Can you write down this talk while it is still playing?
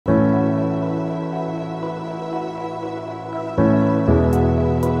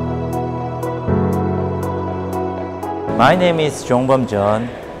My name is Jongbum Jeon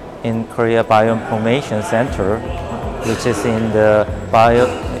in Korea Bioinformation Center, which is in the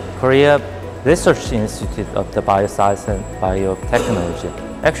Korea Research Institute of the Bioscience and Biotechnology.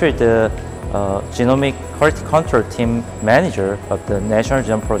 Actually, the genomic quality control team manager of the National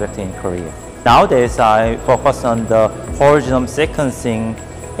Genome Project in Korea. Nowadays, I focus on the whole genome sequencing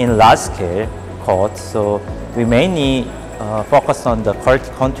in large-scale code, so we mainly focus on the quality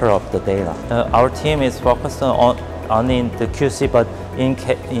control of the data. Our team is focused on in the QC, but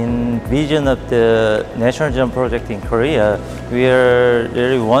in vision of the National Genome Project in Korea, we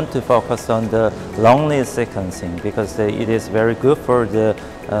really want to focus on the long-read sequencing because it is very good for the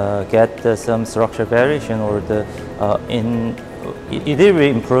get some structural variation or the it will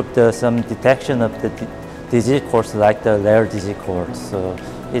improve some detection of the disease course like the rare disease course. So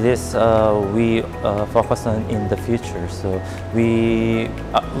it is we focus on in the future. So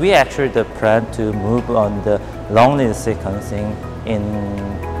we actually plan to move on the long-read sequencing in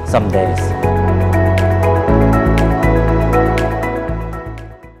some days.